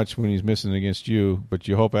 Not so much when he's missing against you, but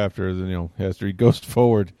you hope after he goes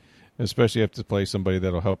forward especially if to play somebody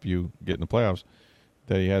that'll help you get in the playoffs,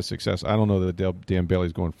 that he has success. I don't know that Dan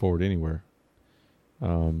Bailey's going forward anywhere.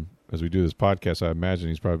 As we do this podcast, I imagine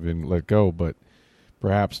he's probably been let go, but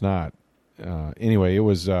perhaps not. Anyway, it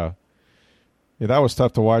was that was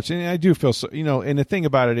tough to watch, and I do feel so. And the thing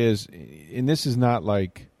about it is, and this is not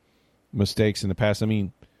like mistakes in the past. I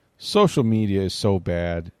mean, social media is so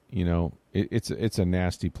bad. It's a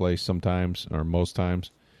nasty place sometimes, or most times,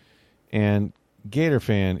 and Gator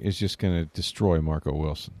fan is just going to destroy Marco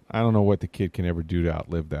Wilson. I don't know what the kid can ever do to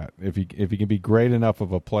outlive that. If he can be great enough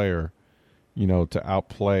of a player, to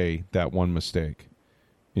outplay that one mistake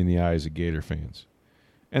in the eyes of Gator fans.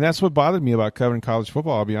 And that's what bothered me about covering college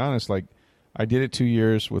football. I'll be honest. Like, I did it 2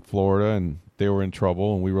 years with Florida, and they were in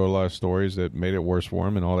trouble, and we wrote a lot of stories that made it worse for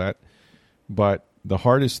them and all that. But the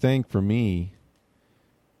hardest thing for me,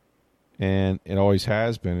 and it always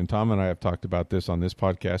has been, and Tom and I have talked about this on this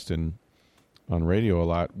podcast and on radio a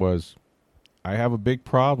lot, was I have a big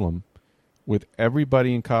problem with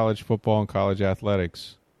everybody in college football and college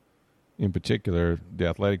athletics, in particular the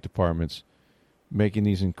athletic departments, making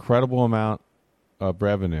these incredible amount of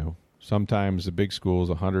revenue. Sometimes the big schools,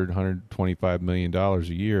 $125 million a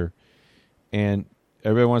year. And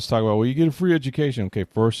everybody wants to talk about, well, you get a free education. Okay,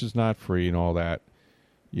 first is not free and all that.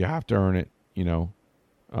 You have to earn it,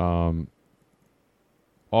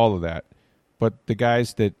 all of that. But the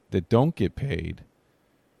guys that don't get paid,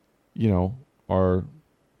 are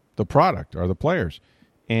the product, are the players.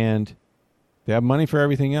 And they have money for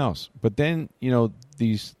everything else. But then,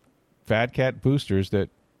 these fat cat boosters that,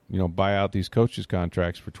 buy out these coaches'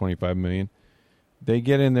 contracts for $25 million, they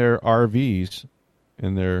get in their RVs,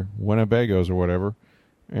 in their Winnebagos or whatever,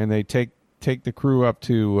 and they take the crew up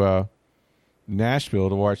to Nashville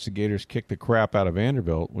to watch the Gators kick the crap out of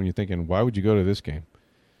Vanderbilt, when you're thinking, why would you go to this game?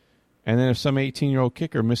 And then if some 18-year-old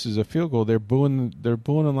kicker misses a field goal, they're booing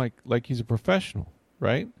him like he's a professional,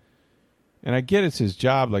 right? And I get it's his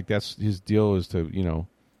job, like that's his deal, is to,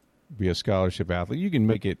 be a scholarship athlete. You can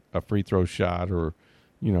make it a free throw shot or,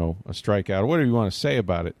 a strikeout or whatever you want to say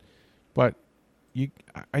about it. But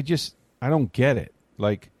I don't get it.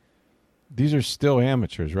 Like, these are still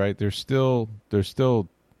amateurs, right? They're still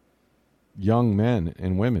young men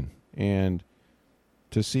and women. And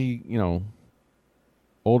to see,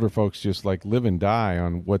 older folks just like live and die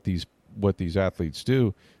on what these athletes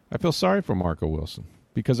do, I feel sorry for Marco Wilson,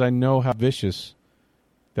 because I know how vicious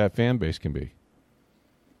that fan base can be.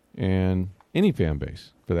 And any fan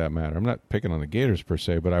base, for that matter. I'm not picking on the Gators per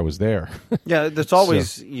se, but I was there. Yeah, there's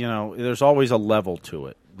always, there's always a level to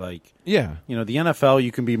it. Like, yeah, the NFL,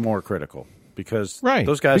 you can be more critical because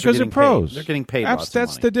those guys because are getting they're pros. Paid. They're getting paid lots of money.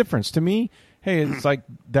 That's the difference. To me, hey, it's like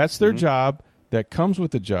that's their job. That comes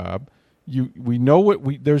with the job. We know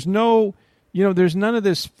there's no, there's none of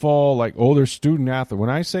this fall like, oh, they're student athletes. When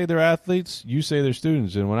I say they're athletes, you say they're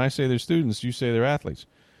students. And when I say they're students, you say they're athletes.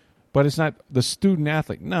 But it's not the student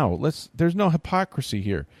athlete. No, there's no hypocrisy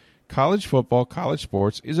here. College football, college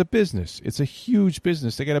sports is a business. It's a huge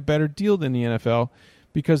business. They get a better deal than the NFL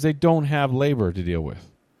because they don't have labor to deal with,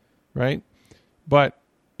 right? But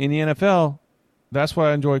in the NFL, that's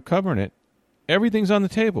why I enjoy covering it. Everything's on the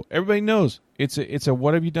table. Everybody knows it's a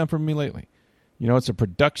what have you done for me lately? It's a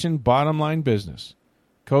production bottom line business.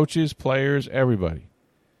 Coaches, players, everybody.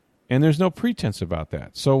 And there's no pretense about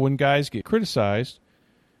that. So when guys get criticized,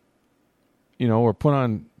 or put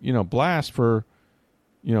on, blast for,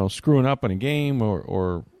 screwing up in a game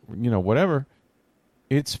or whatever,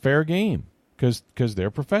 it's fair game because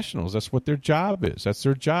they're professionals. That's what their job is. That's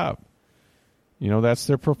their job. That's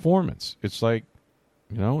their performance. It's like,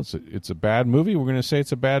 it's a bad movie. We're going to say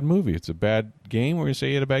it's a bad movie. It's a bad game. We're going to say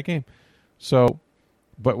you had a bad game. So,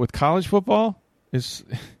 but with college football,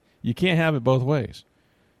 you can't have it both ways.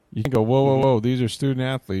 You can go, whoa, these are student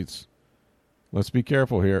athletes. Let's be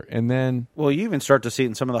careful here. And then... Well, you even start to see it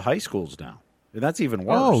in some of the high schools now. And that's even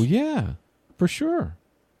worse. Oh, yeah. For sure.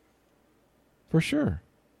 For sure.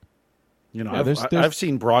 I've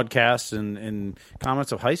seen broadcasts and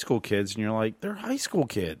comments of high school kids, and you're like, they're high school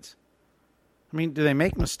kids. I mean, do they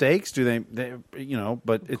make mistakes? Do they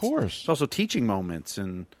but of course. It's also teaching moments.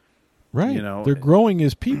 And, right. They're growing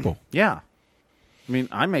as people. Yeah. I mean,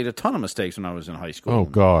 I made a ton of mistakes when I was in high school. Oh,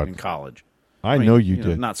 God. In college. I know you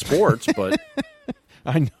did. Not sports, but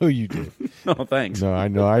I know you did. No, thanks. No, I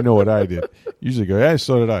know what I did. Usually go, yeah,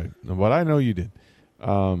 so did I. But I know you did.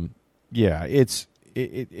 Yeah,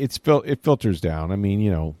 it filters down. I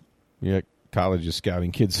mean, college is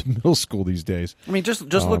scouting kids in middle school these days. I mean, just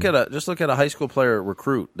look at a high school player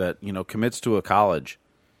recruit that commits to a college,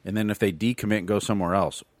 and then if they decommit and go somewhere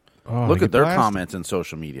else, look at their comments in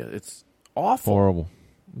social media. It's awful. Horrible.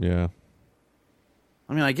 Yeah.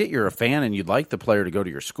 I mean, I get you're a fan and you'd like the player to go to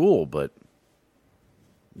your school, but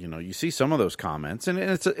you see some of those comments, and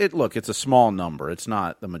it's a small number. It's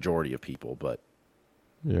not the majority of people, but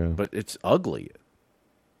it's ugly.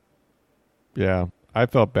 Yeah, I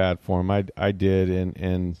felt bad for him. I did,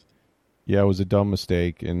 and yeah, it was a dumb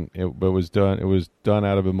mistake, and it was done. It was done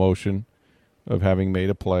out of emotion of having made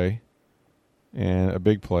a play, and a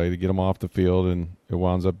big play to get him off the field, and it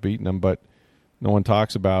winds up beating him. But no one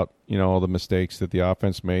talks about all the mistakes that the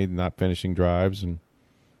offense made, not finishing drives, and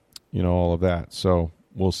all of that. So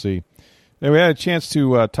we'll see. Anyway, we had a chance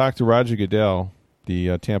to talk to Roger Goodell,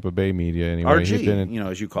 the Tampa Bay media. Anyway, RG,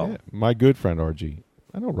 as you call him. My good friend RG.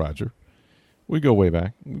 I know Roger. We go way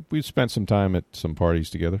back. We spent some time at some parties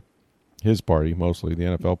together. His party, mostly, the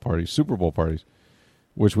NFL parties, Super Bowl parties,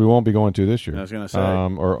 which we won't be going to this year. I was going to say.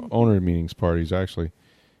 Or owner meetings parties, actually.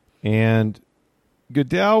 And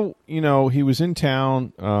Goodell, he was in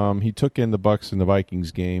town. He took in the Bucs and the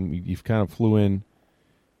Vikings game. He kind of flew in,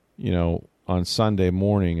 on Sunday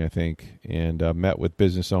morning, I think, and met with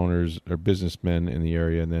business owners or businessmen in the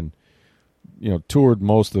area, and then, toured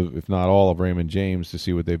most of, if not all of Raymond James to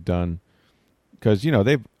see what they've done. Because,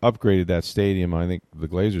 they've upgraded that stadium. I think the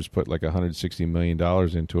Glazers put like $160 million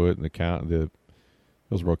into it, and the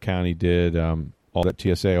Hillsborough County did, all that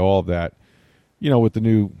TSA, all of that, with the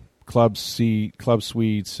new club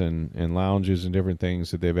suites and lounges and different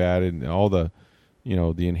things that they've added, and all the,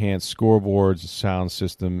 the enhanced scoreboards, sound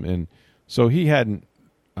system. And so he hadn't,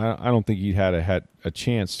 I don't think he had a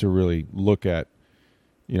chance to really look at,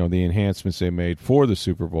 the enhancements they made for the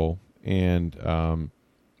Super Bowl, and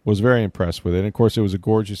was very impressed with it. And, of course, it was a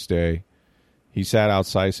gorgeous day. He sat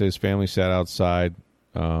outside, so his family sat outside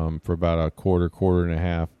for about a quarter and a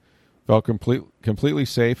half. Felt completely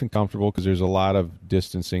safe and comfortable because there's a lot of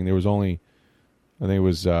distancing. There was only, I think it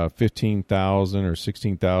was 15,000 or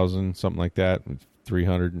 16,000, something like that,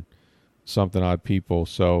 300 something odd people.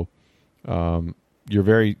 So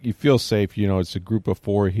you feel safe. It's a group of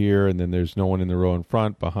four here, and then there's no one in the row in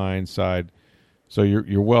front, behind, side. So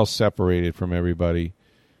you're well separated from everybody.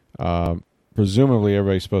 Presumably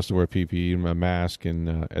everybody's supposed to wear PPE and a mask,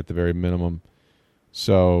 and at the very minimum.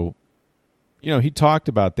 So, he talked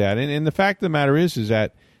about that, and the fact of the matter is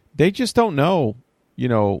that they just don't know,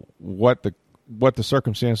 what the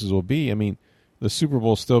circumstances will be. I mean, the Super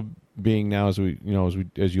Bowl still being now, as you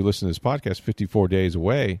listen to this podcast, 54 days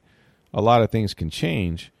away. A lot of things can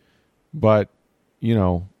change, but they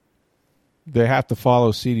have to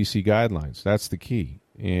follow CDC guidelines. That's the key,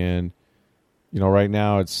 and right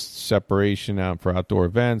now it's separation out for outdoor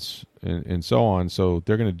events and so on. So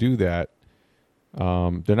they're going to do that.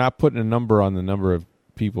 They're not putting a number on the number of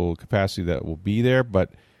people capacity that will be there,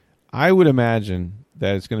 but I would imagine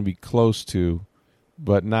that it's going to be close to,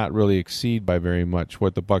 but not really exceed by very much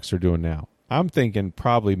what the Bucs are doing now. I'm thinking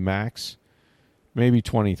probably max, maybe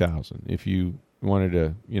 20,000 if you wanted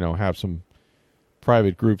to, have some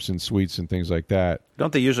private groups and suites and things like that.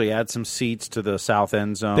 Don't they usually add some seats to the south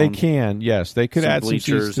end zone? They can, yes. They could add some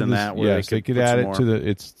seats to that. Yes, they could add it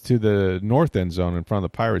to the north end zone in front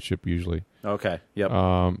of the pirate ship usually. Okay. Yep.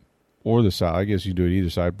 Or the south. I guess you do it either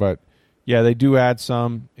side, but yeah, they do add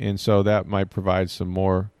some, and so that might provide some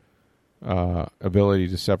more ability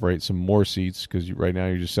to separate some more seats, because right now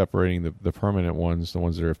you're just separating the permanent ones, the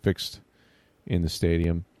ones that are fixed in the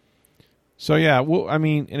stadium. So yeah, well, I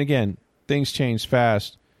mean, and again, things change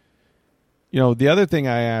fast. The other thing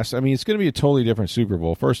I asked, I mean, it's going to be a totally different Super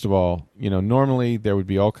Bowl. First of all, normally there would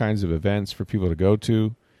be all kinds of events for people to go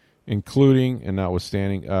to, including and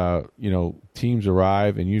notwithstanding, teams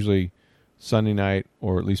arrive, and usually Sunday night,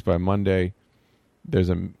 or at least by Monday, there's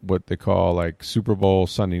what they call like Super Bowl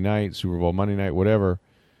Sunday night, Super Bowl Monday night, whatever,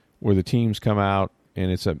 where the teams come out,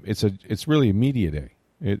 and it's really a media day.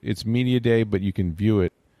 It's media day, but you can view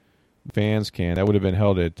it. Fans can. That would have been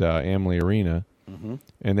held at Amalie Arena. Mm-hmm.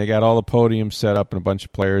 And they got all the podiums set up and a bunch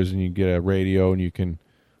of players, and you get a radio, and you can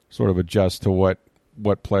sort of adjust to what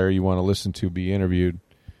player you want to listen to be interviewed.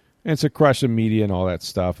 And it's a crush of media and all that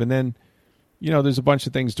stuff. And then, there's a bunch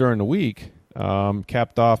of things during the week,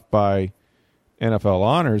 capped off by NFL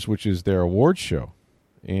Honors, which is their awards show.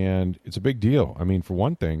 And it's a big deal. I mean, for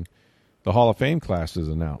one thing, the Hall of Fame class is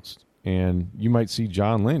announced. And you might see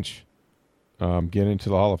John Lynch get into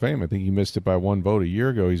the Hall of Fame. I think he missed it by one vote a year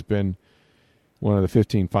ago. He's been one of the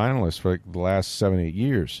 15 finalists for like the last 7-8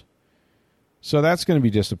 years. So that's going to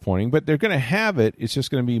be disappointing, but they're going to have it. It's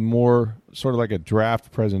just going to be more sort of like a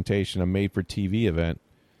draft presentation, a made-for-TV event,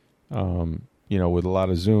 with a lot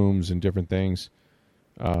of Zooms and different things.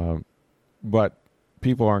 But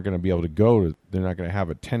people aren't going to be able to go. They're not going to have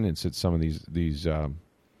attendance at some of these.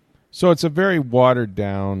 So it's a very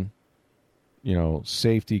watered-down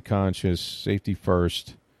safety conscious, safety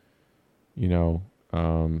first. We don't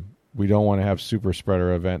want to have super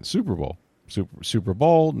spreader event. Super Bowl,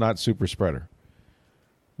 not super spreader.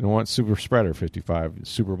 We don't want super spreader 55,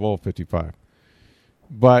 Super Bowl 55.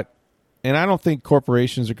 And I don't think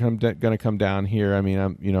corporations are going to come down here. I mean,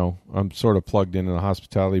 I'm sort of plugged into the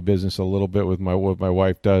hospitality business a little bit with what my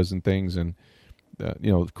wife does and things. And,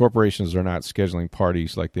 corporations are not scheduling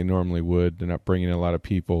parties like they normally would. They're not bringing in a lot of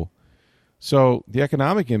people. So the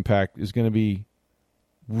economic impact is going to be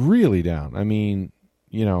really down. I mean,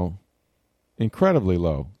 incredibly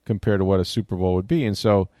low compared to what a Super Bowl would be. And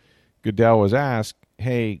so Goodell was asked,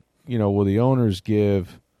 hey, will the owners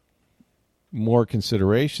give more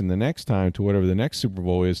consideration the next time to whatever the next Super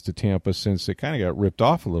Bowl is to Tampa, since it kind of got ripped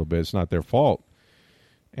off a little bit. It's not their fault.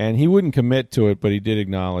 And he wouldn't commit to it, but he did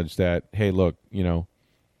acknowledge that, hey, look, and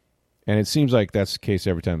it seems like that's the case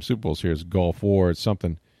every time Super Bowl's here. It's Gulf War, it's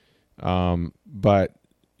something. But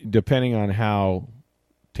depending on how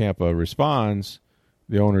Tampa responds,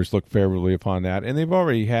 the owners look favorably upon that. And they've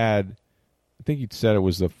already had, I think he said it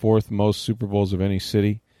was the fourth most Super Bowls of any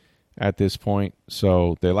city at this point,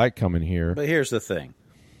 so they like coming here. But here's the thing.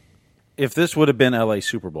 If this would have been L.A.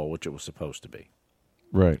 Super Bowl, which it was supposed to be,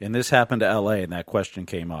 right, and this happened to L.A. and that question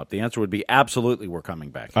came up, the answer would be absolutely we're coming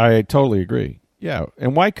back here. I totally agree. Yeah,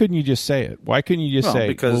 and why couldn't you just say it? Why couldn't you just say,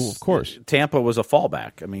 because well, of course. Tampa was a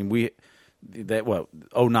fallback. I mean,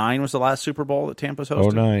 2009 was the last Super Bowl that Tampa's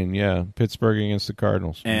hosted? 2009, yeah. Pittsburgh against the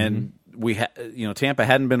Cardinals. And Tampa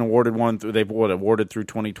hadn't been awarded one. They've awarded through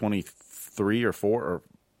 2023 or 4 or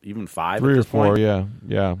even 5 3 at or this 4, point.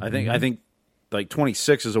 yeah. I think like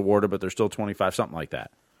 26 is awarded, but there's still 25, something like that.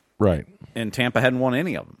 Right. And Tampa hadn't won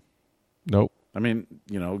any of them. Nope. I mean,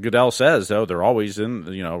 Goodell says, though, they're always in,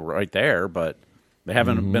 right there, but they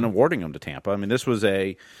haven't been awarding them to Tampa. I mean, this was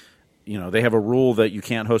they have a rule that you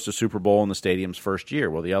can't host a Super Bowl in the stadium's first year.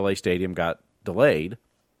 Well, the LA stadium got delayed.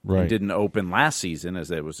 Right. And didn't open last season as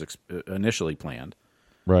it was initially planned.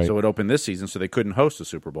 Right. So it opened this season, so they couldn't host a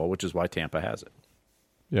Super Bowl, which is why Tampa has it.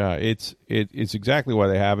 Yeah, it's exactly why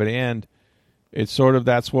they have it, and it's sort of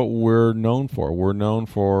that's what we're known for. We're known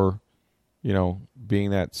for,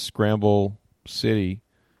 being that scramble city.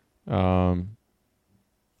 And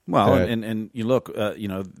you look,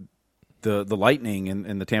 the Lightning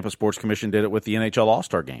and the Tampa Sports Commission did it with the NHL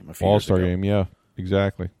All-Star Game a few years ago. All-Star Game, yeah,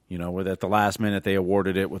 exactly. Where at the last minute they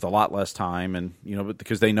awarded it with a lot less time, and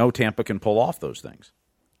because they know Tampa can pull off those things.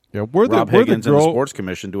 Yeah, Rob Higgins and the Sports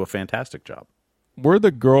Commission do a fantastic job. We're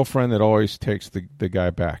the girlfriend that always takes the guy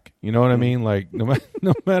back. You know what I mean? Like no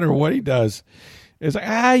matter what he does, it's like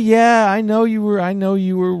I know you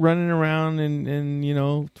were running around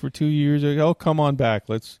and for 2 years. Oh, come on back.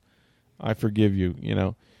 I forgive you.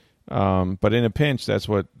 But in a pinch, that's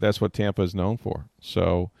what Tampa is known for.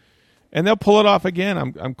 So, and they'll pull it off again.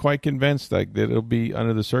 I'm quite convinced that it'll be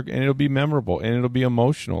under the circuit and it'll be memorable and it'll be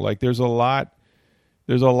emotional. Like there's a lot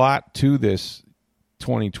to this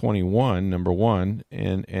 2021, number one,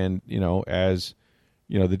 and as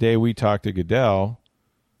the day we talked to Goodell,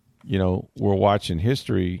 we're watching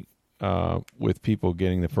history with people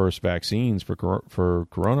getting the first vaccines for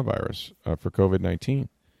coronavirus, for COVID-19,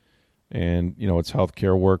 and it's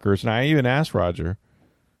healthcare workers. And I even asked Roger,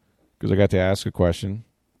 because I got to ask a question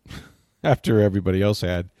after everybody else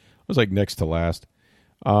had. I was like next to last.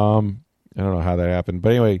 I don't know how that happened, but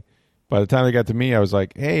anyway, by the time they got to me, I was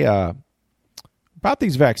like, hey, about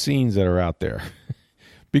these vaccines that are out there.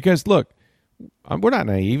 Because, look, we're not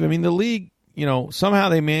naive. I mean, the league, somehow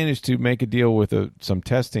they managed to make a deal with some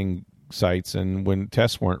testing sites, and when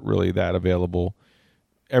tests weren't really that available,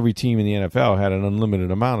 every team in the NFL had an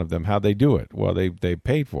unlimited amount of them. How'd they do it? Well, they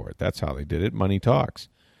paid for it. That's how they did it. Money talks.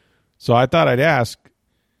 So I thought I'd ask,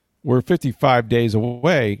 we're 55 days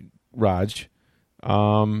away, Raj.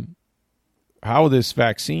 How will this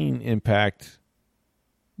vaccine impact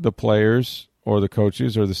the players or the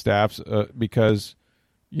coaches or the staffs? Because,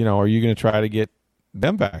 are you going to try to get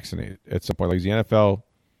them vaccinated at some point? Like, is the NFL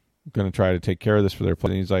going to try to take care of this for their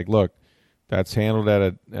players? And he's like, look, that's handled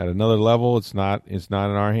at another level. It's not in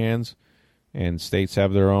our hands, and states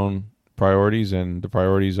have their own priorities, and the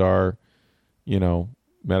priorities are,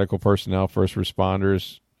 medical personnel, first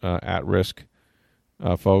responders, at risk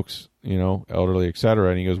folks, elderly, et cetera.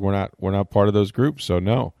 And he goes, we're not part of those groups, so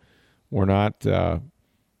no, we're not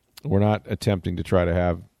attempting to try to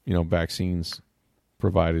have vaccines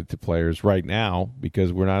provided to players right now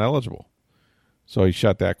because we're not eligible. So he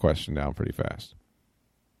shut that question down pretty fast.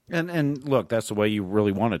 And look, that's the way you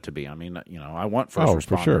really want it to be. I mean, I want first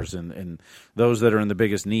responders sure. and those that are in the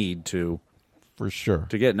biggest need to to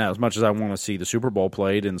get. Now, as much as I want to see the Super Bowl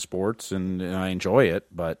played in sports and I enjoy it,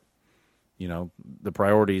 but the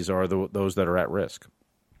priorities are those that are at risk.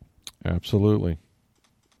 Absolutely.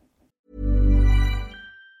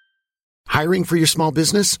 Hiring for your small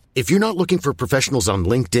business? If you're not looking for professionals on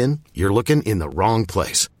LinkedIn, you're looking in the wrong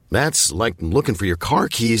place. That's like looking for your car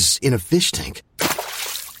keys in a fish tank.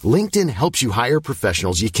 LinkedIn helps you hire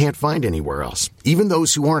professionals you can't find anywhere else, even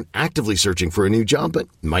those who aren't actively searching for a new job but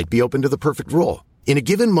might be open to the perfect role. In a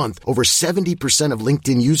given month, over 70% of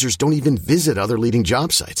LinkedIn users don't even visit other leading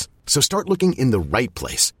job sites. So start looking in the right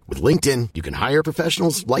place. With LinkedIn, you can hire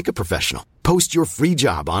professionals like a professional. Post your free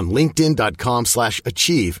job on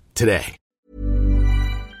linkedin.com/achieve today.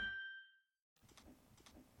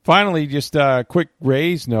 Finally, just a quick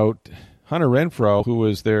Rays note. Hunter Renfroe, who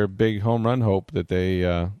was their big home run hope that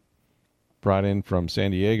they brought in from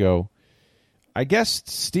San Diego, I guess,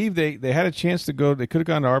 Steve, they had a chance to go. They could have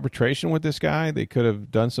gone to arbitration with this guy. They could have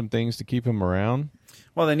done some things to keep him around.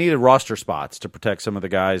 Well, they needed roster spots to protect some of the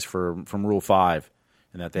guys from Rule 5,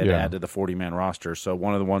 and that they had to add to the 40-man roster. So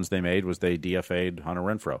one of the ones they made was they DFA'd Hunter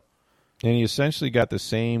Renfroe. And he essentially got the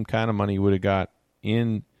same kind of money he would have got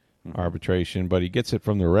in arbitration, but he gets it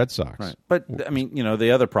from the Red Sox. Right. But, I mean,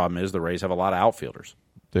 the other problem is the Rays have a lot of outfielders.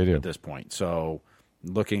 They do. At this point. So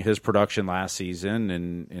looking at his production last season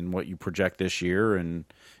and what you project this year and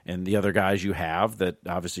the other guys you have that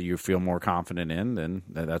obviously you feel more confident in, then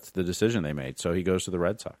that's the decision they made. So he goes to the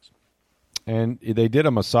Red Sox. And they did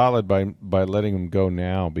him a solid by letting him go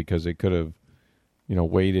now, because they could have,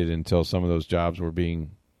 waited until some of those jobs were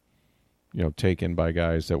being, taken by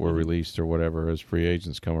guys that were released or whatever as free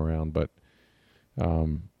agents come around. But,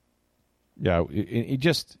 it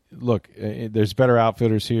just, look, there's better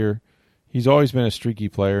outfielders here. He's always been a streaky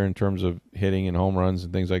player in terms of hitting and home runs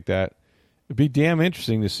and things like that. It'd be damn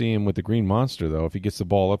interesting to see him with the Green Monster, though, if he gets the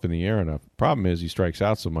ball up in the air enough. Problem is he strikes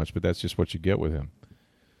out so much, but that's just what you get with him.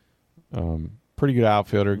 Pretty good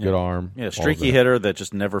outfielder, good arm. Yeah, streaky hitter that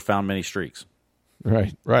just never found many streaks.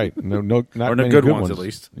 Right. No, not or many good ones at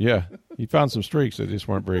least. Yeah, he found some streaks that just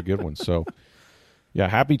weren't very good ones. So, yeah,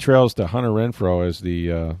 happy trails to Hunter Renfroe as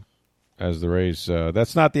the Rays.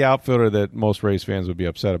 That's not the outfielder that most Rays fans would be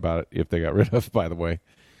upset about it if they got rid of. By the way,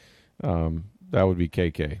 that would be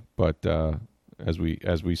KK. But as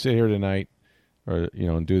we sit here tonight, or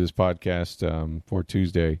and do this podcast for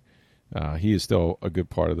Tuesday, he is still a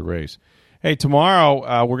good part of the Rays. Hey,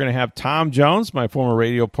 tomorrow we're going to have Tom Jones, my former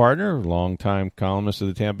radio partner, longtime columnist of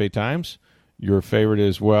the Tampa Bay Times, your favorite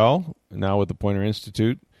as well, now with the Pointer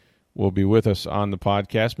Institute, will be with us on the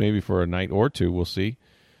podcast, maybe for a night or two. We'll see.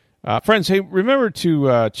 Friends, hey, remember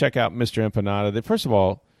to check out Mr. Empanada. First of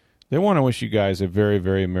all, they want to wish you guys a very,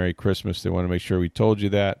 very Merry Christmas. They want to make sure we told you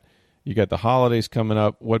that. You got the holidays coming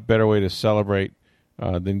up. What better way to celebrate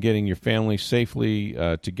than getting your family safely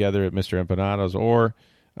together at Mr. Empanada's, or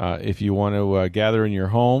if you want to gather in your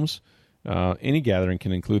homes, any gathering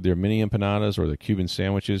can include their mini empanadas or the Cuban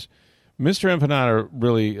sandwiches. Mr. Empanada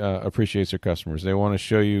really appreciates their customers. They want to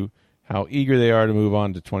show you how eager they are to move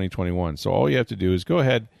on to 2021. So all you have to do is go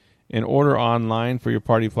ahead and order online for your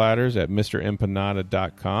party platters at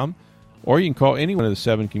MrEmpanada.com, or you can call any one of the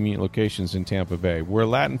 7 convenient locations in Tampa Bay. Where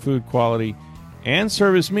Latin food quality and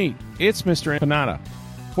service meet, it's Mr. Empanada.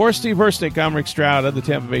 For Steve Verstick, I'm Rick Stroud of the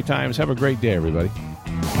Tampa Bay Times. Have a great day, everybody.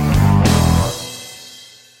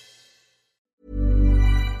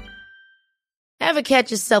 Ever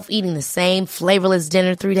catch yourself eating the same flavorless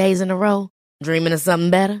dinner 3 days in a row? Dreaming of something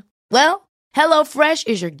better? Well, HelloFresh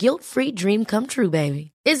is your guilt-free dream come true,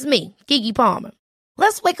 baby. It's me, Keke Palmer.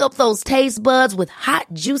 Let's wake up those taste buds with hot,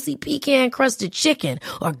 juicy pecan-crusted chicken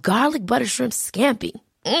or garlic butter shrimp scampi.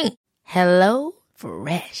 Hello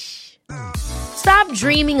Fresh. Stop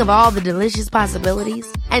dreaming of all the delicious possibilities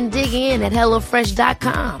and dig in at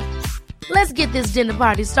HelloFresh.com. Let's get this dinner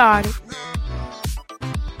party started.